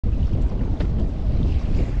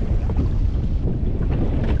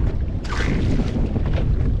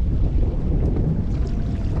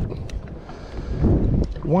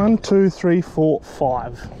1, 2, 3, 4,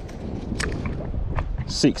 5.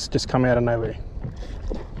 6 just come out of nowhere.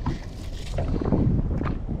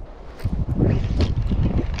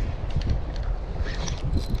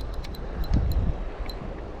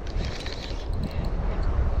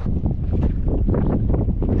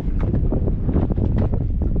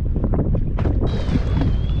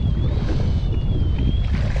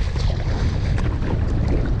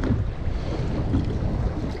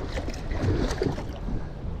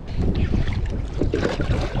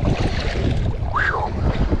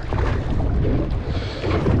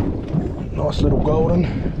 Nice little golden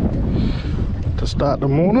to start the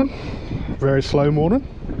morning. Very slow morning.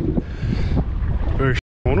 Very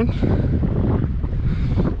morning.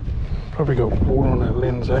 Probably got water on that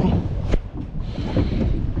lens, eh?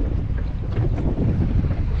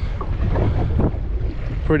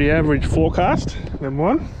 Pretty average forecast, number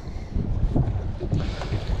one.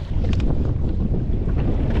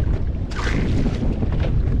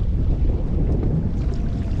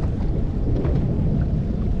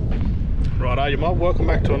 Righto, you mob, welcome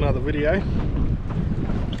back to another video.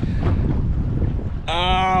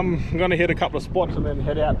 I'm going to hit a couple of spots and then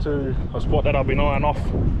head out to a spot that I've been eyeing off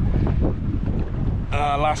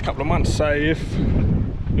last couple of months. So if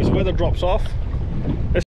this weather drops off,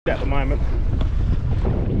 let's at the moment,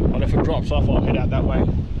 but if it drops off I'll head out that way.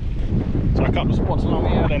 So a couple of spots along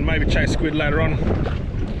here, then maybe chase squid later on.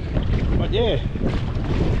 But yeah,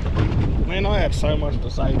 man, I had so much to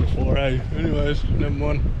say before, eh? Anyways, never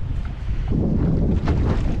mind.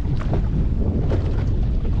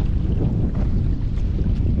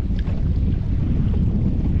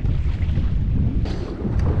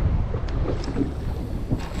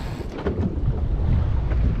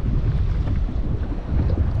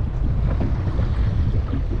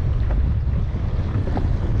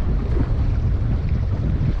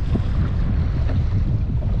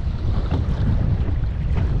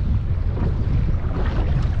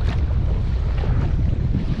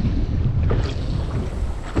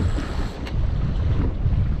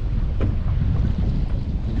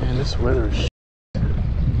 This weather is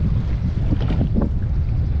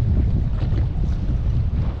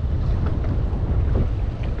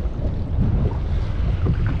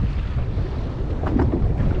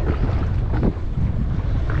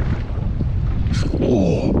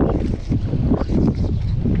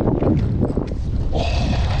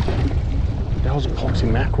that was a poxy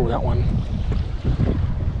mackerel, that one.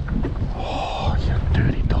 Oh, you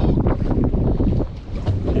dirty dog.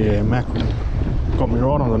 Yeah, mackerel. Got me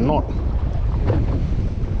right on the knot.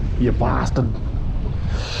 You bastard.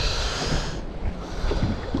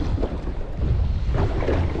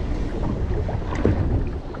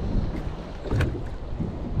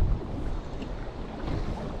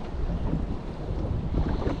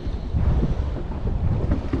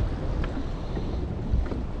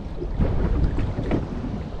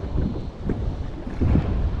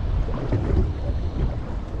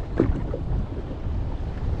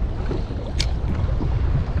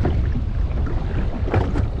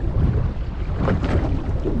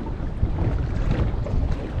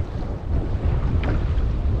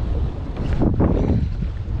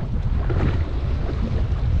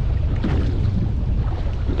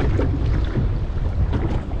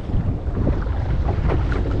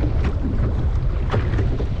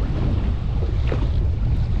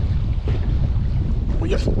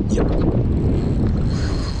 Yep.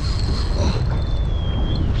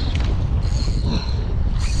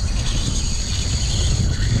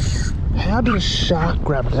 How did a shark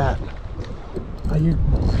grab that? Are you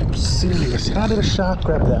serious? How did a shark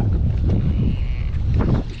grab that?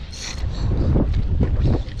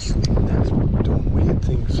 That's doing weird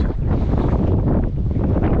things.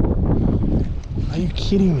 Are you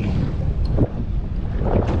kidding me?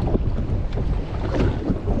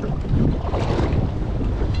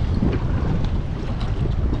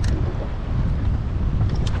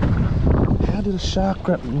 How did a shark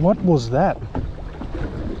grab? What was that?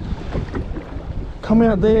 Come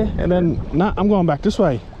out there and then, nah, I'm going back this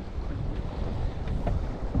way.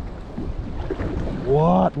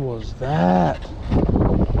 What was that?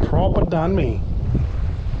 Proper done me.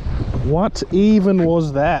 What even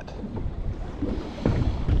was that?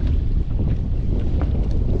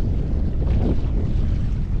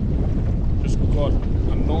 Just got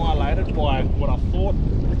annihilated by what I thought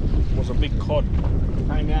was a big cod.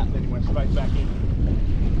 Came out and then he went straight back in.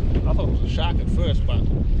 I thought it was a shark at first, but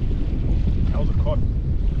that was a cod,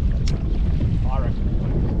 I reckon.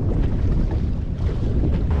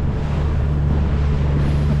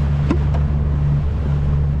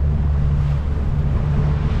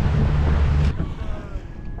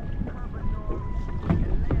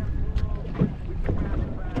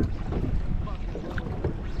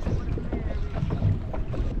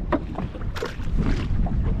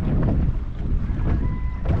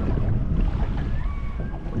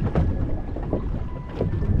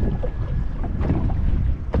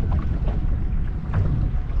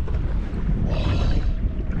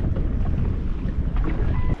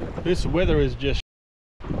 This weather is just...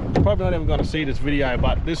 Probably not even going to see this video,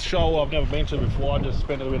 but this shoal I've never been to before. I just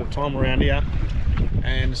spent a bit of time around here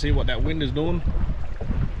and see what that wind is doing.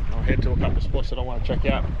 I'll head to a couple of spots that I want to check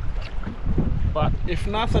out. But if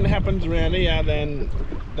nothing happens around here, then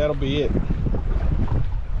that'll be it.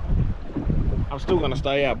 I'm still going to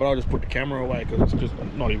stay out, but I'll just put the camera away because it's just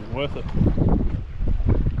not even worth it.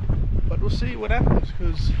 But we'll see what happens,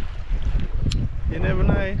 because you never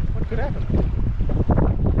know what could happen.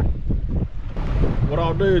 What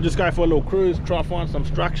I'll do is just go for a little cruise, try to find some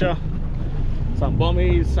structure, some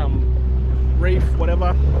bommies, some reef,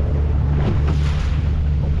 whatever.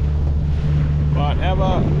 But have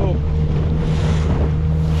a look.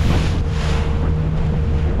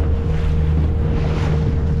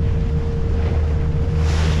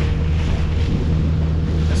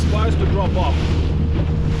 It's supposed to drop off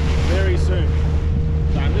very soon.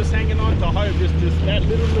 So I'm just hanging on to hope just that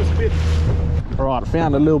little bit. Alright,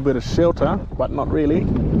 found a little bit of shelter, but not really.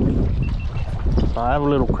 So I have a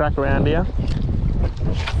little crack around here.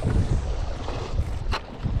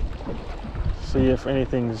 See if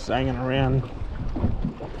anything's hanging around.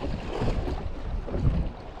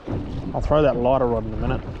 I'll throw that lighter rod in a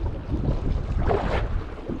minute.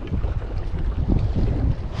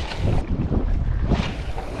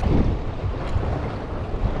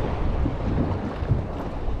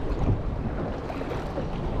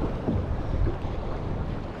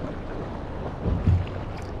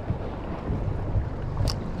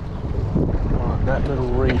 That little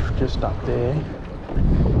reef just up there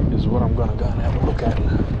is what I'm going to go and have a look at.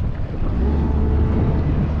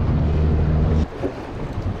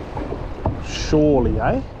 Surely,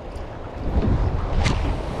 eh?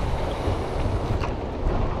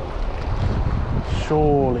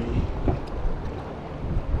 Surely.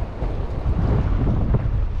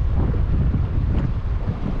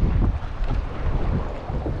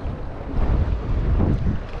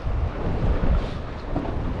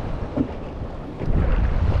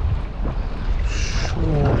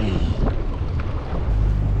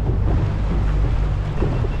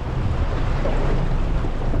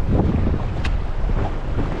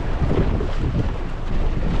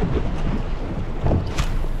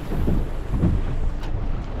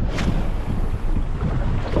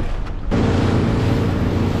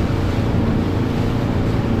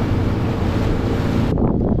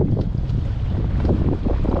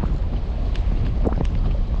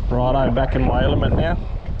 Righto, back in my element now.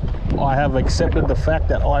 I have accepted the fact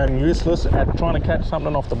that I am useless at trying to catch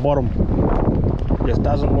something off the bottom. It just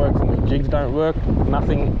doesn't work for me. Jigs don't work,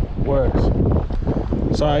 nothing works.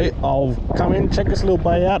 So I'll come in, check this little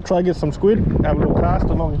bay out, try to get some squid, have a little cast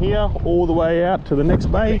along here, all the way out to the next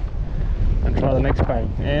bay, and try the next bay,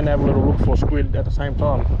 and have a little look for squid at the same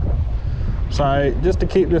time. So just to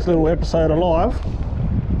keep this little episode alive,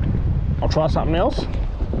 I'll try something else.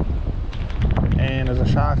 And there's a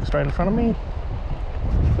shark straight in front of me,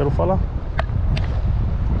 little fella.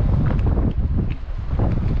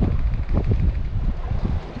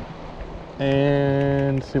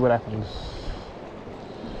 And see what happens,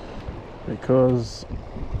 because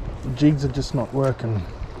jigs are just not working.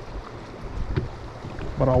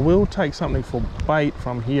 But I will take something for bait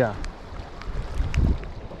from here.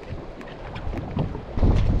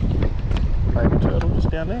 Baby turtle just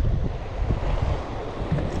down there.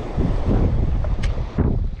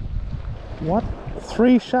 What?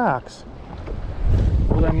 3 sharks?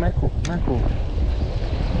 Oh, they're mackerel.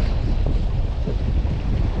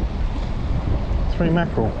 3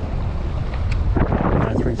 mackerel.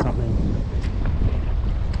 No, 3 something.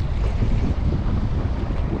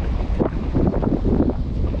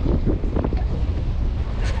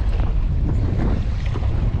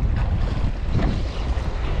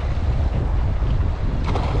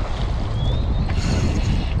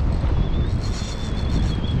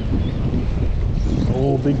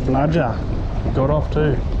 Oh, big bludger. Got off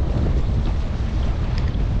too.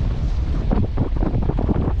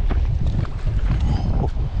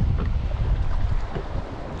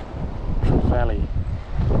 Valley.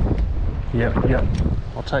 Yep.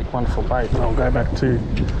 I'll take one for bait and I'll go back to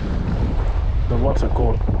the, what's it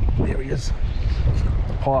called? There he is.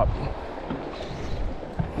 The pipe.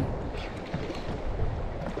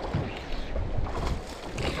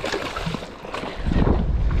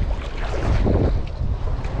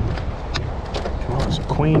 Oh, it's a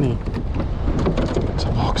queenie. It's a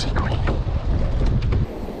boxy queenie.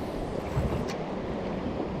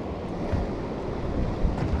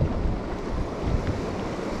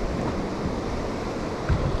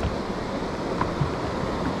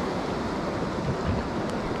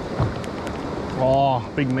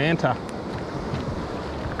 Oh, big manta.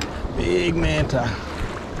 Big manta.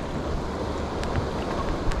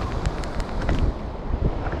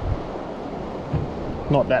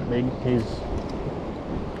 not that big. He's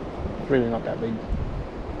really not that big.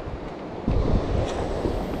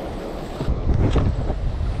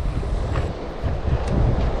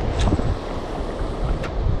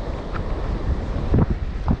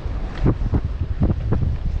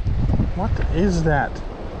 What is that?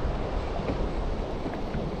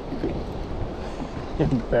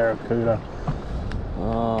 Barracuda.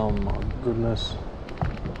 Oh my goodness.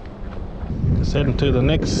 Just heading to the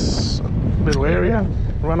next little area,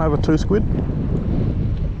 run over 2 squid,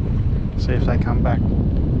 see if they come back.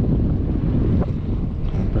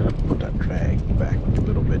 Better put that drag back a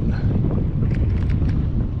little bit.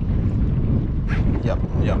 Yep.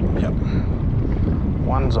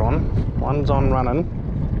 One's on running.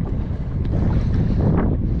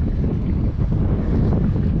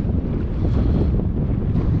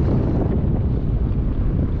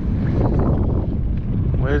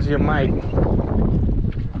 Where's your mate?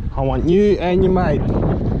 I want you and your mate.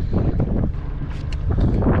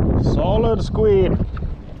 Solid squid.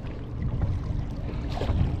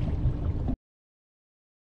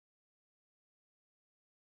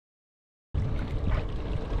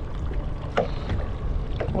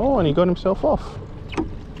 Oh, and he got himself off.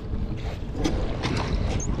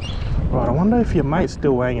 Right, I wonder if your mate's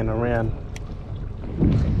still hanging around.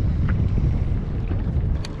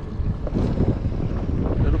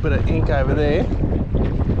 A little bit of ink over there.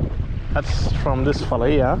 That's from this fella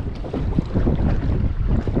here.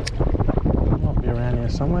 Might be around here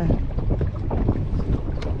somewhere.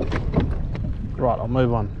 Right, I'll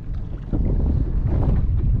move on.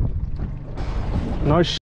 No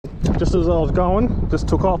shit. Just as I was going, just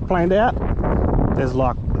took off, planed out. There's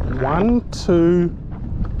like 1, 2,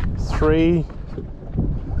 3,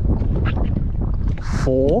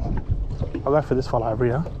 4. I'll go for this fella over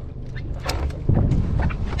here.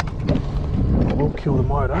 We'll kill the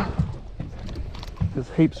motor. There's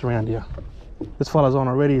heaps around here. This fella's on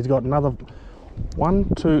already. He's got another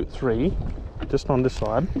 1, 2, 3 just on this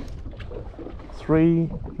side. 3,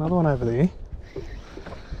 another one over there.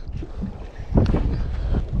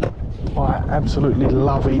 I absolutely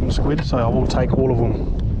love eating squid, so I will take all of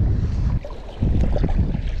them.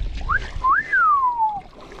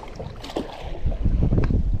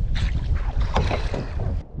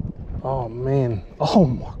 Oh man, oh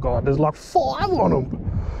my god, there's like 5 on them.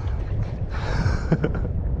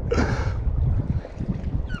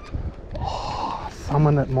 Oh,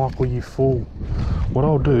 thumbing at Michael, you fool. What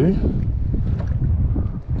I'll do,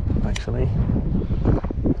 actually,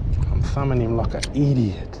 I'm thumbing him like an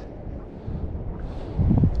idiot.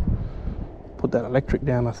 Put that electric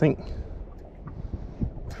down, I think.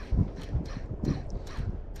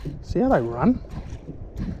 See how they run?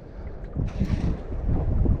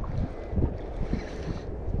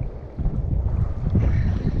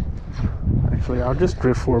 Actually, I'll just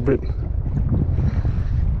drift for a bit.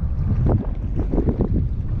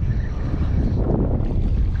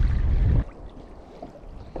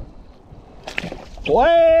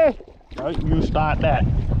 Boy! Don't you start that.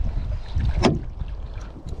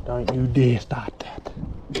 Don't you dare start that.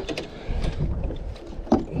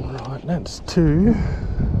 Alright, that's 2.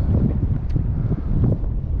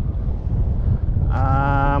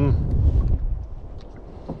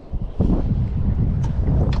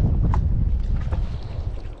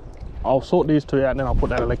 I'll sort these 2 out and then I'll put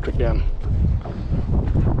that electric down.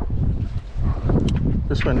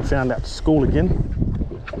 Just went and found out school again.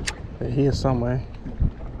 They're here somewhere.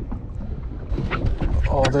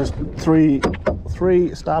 Oh, there's 3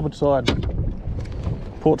 starboard side,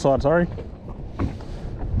 port side, sorry.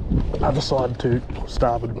 Other side to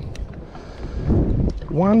starboard.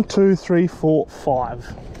 1, 2, 3, 4,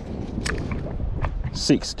 5.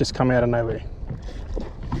 6 just come out of nowhere.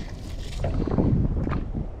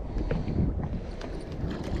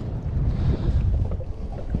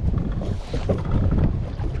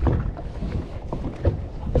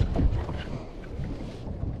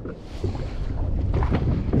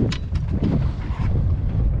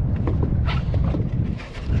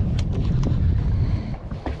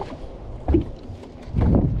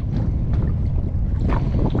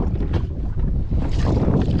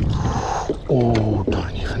 Oh,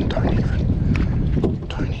 don't even.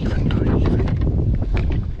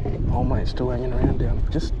 Oh mate's still hanging around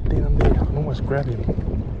just down there. I can almost grab him.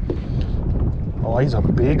 Oh, he's a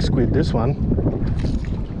big squid, this one.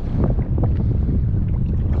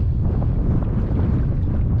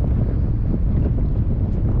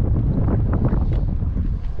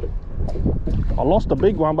 I lost a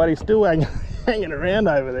big one, but he's still hanging around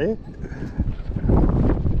over there.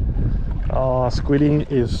 Oh,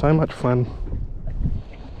 squidding is so much fun.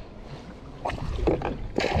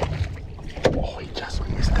 Oh, he just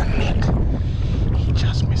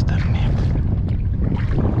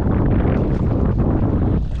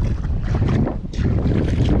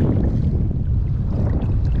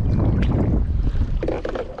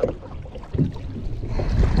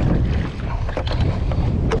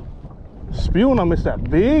spewing, I missed that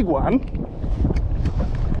big one.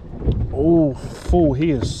 Oh, full.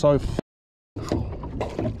 He is so full.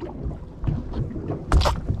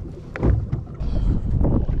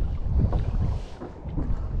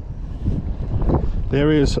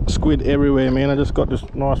 There is squid everywhere, man. I just got this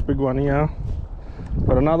nice big one here.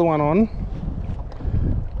 Got another one on.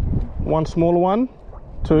 One smaller one.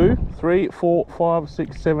 2, 3, 4, 5,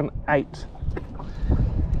 6, 7, 8.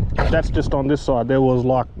 That's just on this side. There was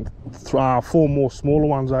like 4 more smaller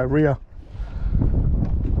ones over here.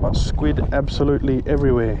 But squid absolutely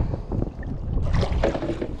everywhere.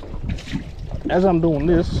 As I'm doing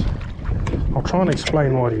this, I'll try and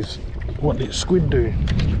explain what these squid do.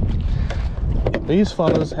 These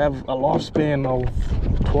fellas have a lifespan of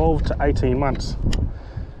 12 to 18 months.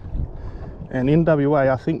 And in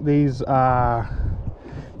WA, I think these are,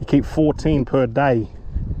 you keep 14 per day.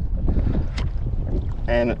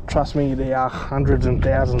 And trust me, there are hundreds and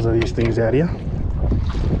thousands of these things out here.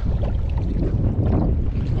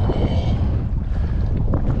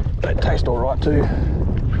 They taste all right too.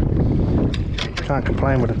 Can't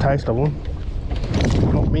complain with the taste of them.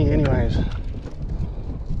 Not me anyways.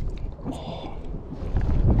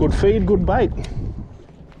 Good feed, good bait.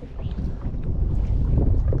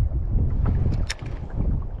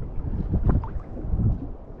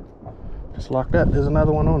 Just like that, there's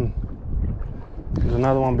another one on. There's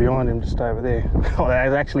another one behind him just over there. Oh,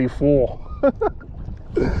 there's actually 4.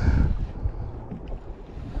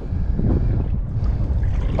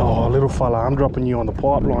 Oh, little fella, I'm dropping you on the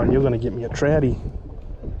pipeline. You're going to get me a trouty.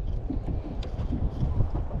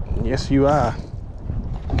 Yes, you are.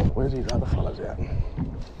 Where's these other fellas at?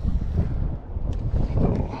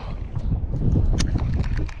 Oh.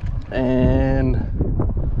 And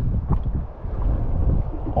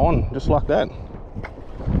on, just like that.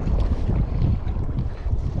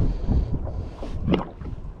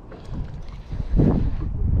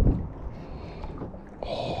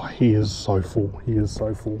 Oh, he is so full. He is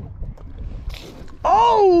so full.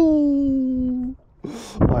 Oh!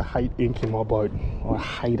 I hate ink in my boat. I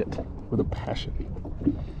hate it with a passion.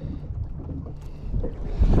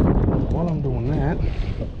 While I'm doing that,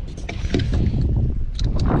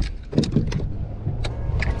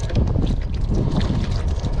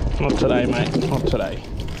 not today, mate, not today.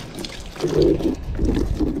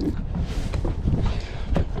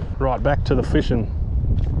 Right, back to the fishing.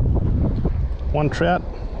 1 trout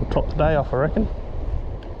will top the day off, I reckon.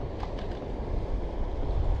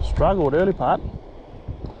 Struggled early part.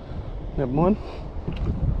 Never mind.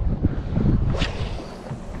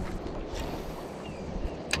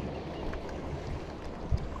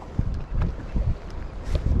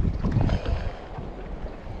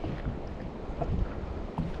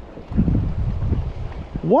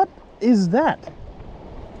 What is that?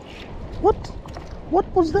 What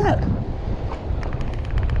was that?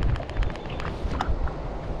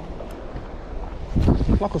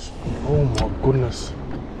 Like a... Oh my goodness.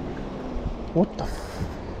 What the f...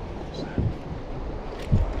 is that?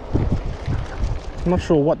 I'm not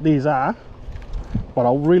sure what these are, but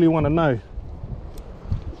I really want to know.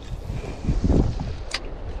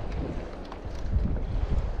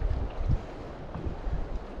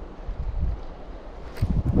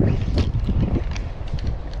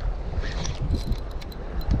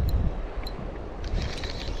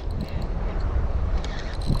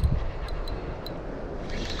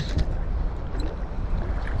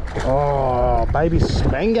 Oh, baby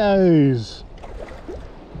spangos.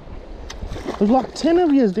 There's like 10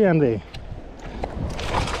 of yous down there.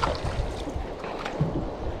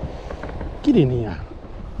 Get in here.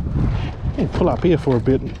 I'll pull up here for a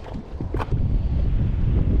bit.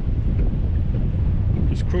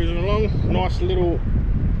 Just cruising along. Nice little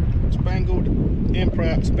spangled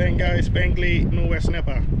emperor, spango, spangly, Norway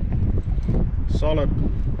snapper. Solid.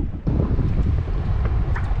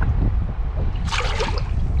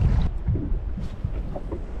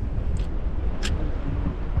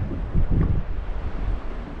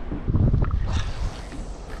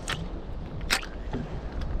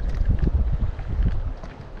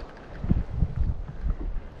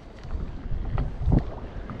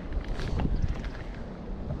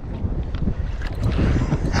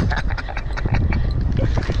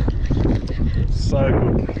 So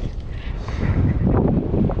good.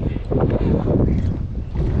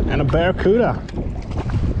 And a barracuda.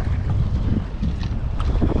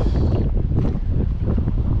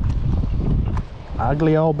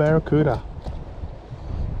 Ugly old barracuda.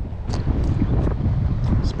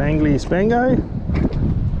 Spangly spango.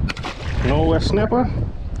 Norway snapper.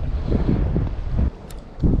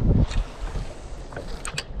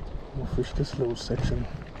 We'll fish this little section.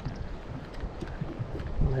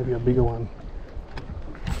 Maybe a bigger one.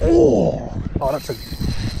 Oh,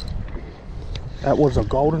 that was a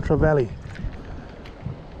golden trevally.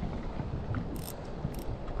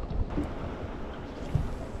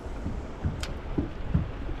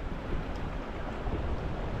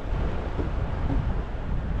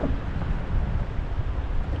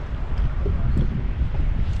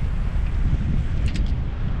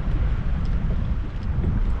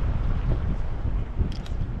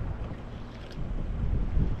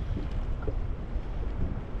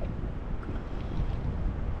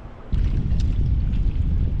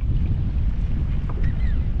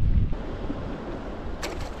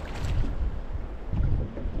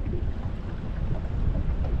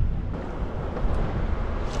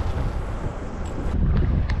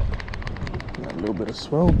 A little bit of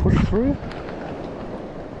swell push through.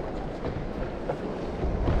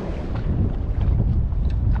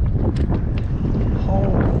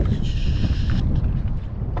 Holy shit.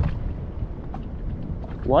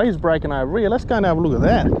 Waves breaking over here. Let's go and have a look at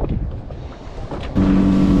that.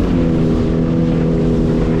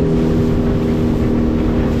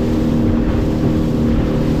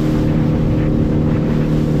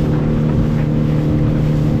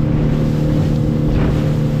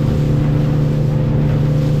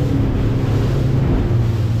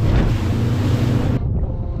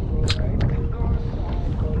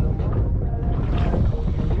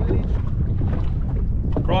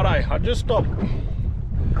 Righto, I just stopped.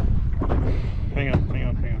 Hang on.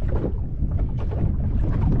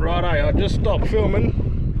 Righto, I just stopped filming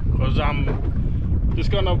because I'm just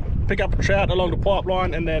gonna pick up a trout along the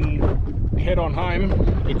pipeline and then head on home,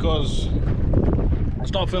 because I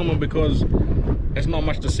stopped filming because there's not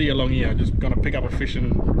much to see along here. Just gonna pick up a fish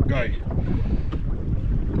and go.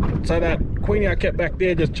 So that queenie I kept back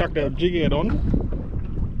there just chucked a jig head on.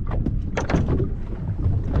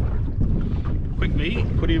 Quickly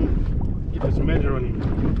put him, get this measure on him.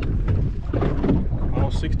 Oh,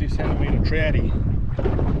 60 centimetre trouty.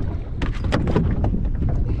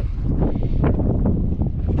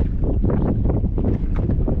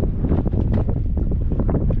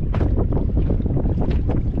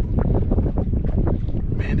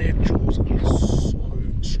 Man, their jaws are so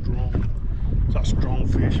strong. It's a strong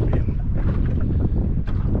fish, man.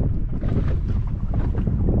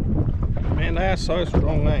 Man, they are so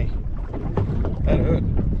strong, eh? That hurt.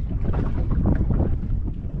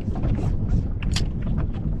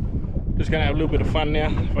 Just gonna have a little bit of fun now.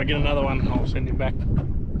 If I get another one, I'll send him back.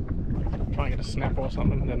 Try and get a snapper or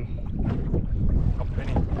something, then I'll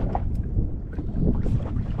penny.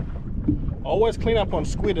 I always clean up on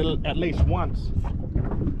squid at least once,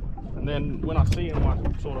 and then when I see him, I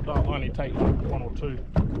sort of don't only take like 1 or 2,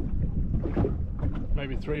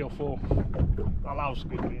 maybe 3 or 4. I love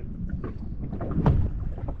squid, man.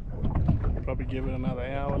 Probably give it another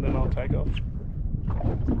hour and then I'll take off.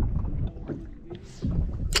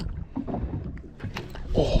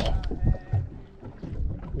 Oh,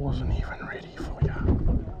 wasn't even ready for you.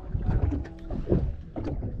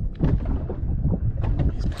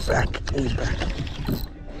 He's back, he's back.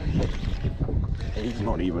 He's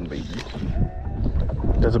not even beaten.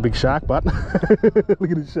 There's a big shark, but look at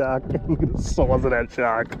the shark. Look at the size of that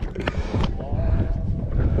shark.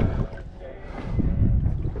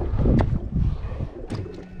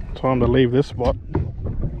 Time to leave this spot.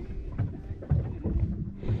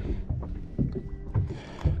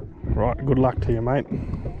 Right, good luck to you, mate.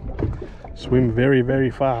 Swim very,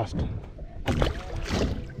 very fast.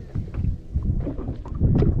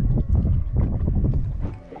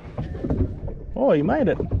 Oh, he made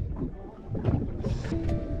it.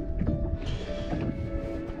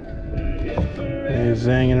 He's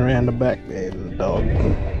hanging around the back there, the dog.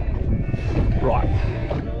 Right.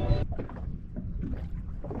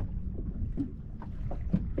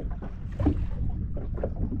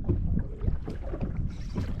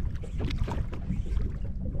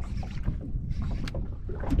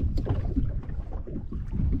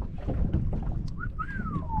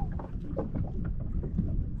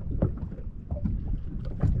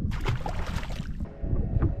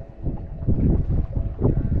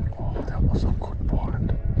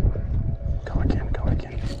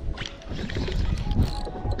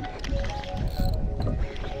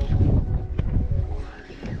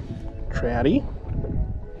 Trouty.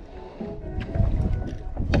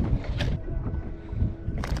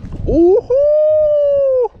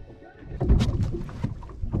 Ooh-hoo!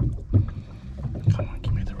 Come on,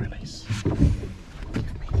 give me the release. Give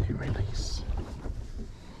me the release.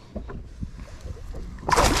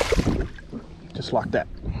 Just like that.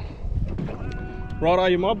 Righto,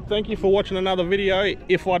 you mob. Thank you for watching another video,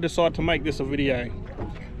 if I decide to make this a video.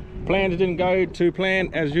 Plans didn't go to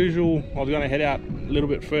plan as usual. I was going to head out little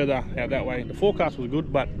bit further out that way. The forecast was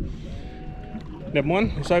good, but never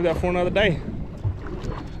mind, we'll save that for another day.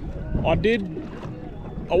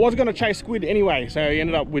 I was going to chase squid anyway, so I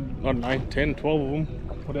ended up with, I don't know, 10, 12 of them,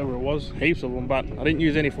 whatever it was, heaps of them, but I didn't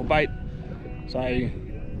use any for bait. So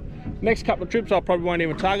next couple of trips I probably won't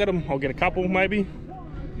even target them. I'll get a couple maybe,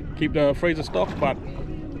 keep the freezer stocked, but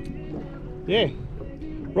yeah.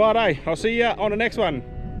 Righto, I'll see you on the next one.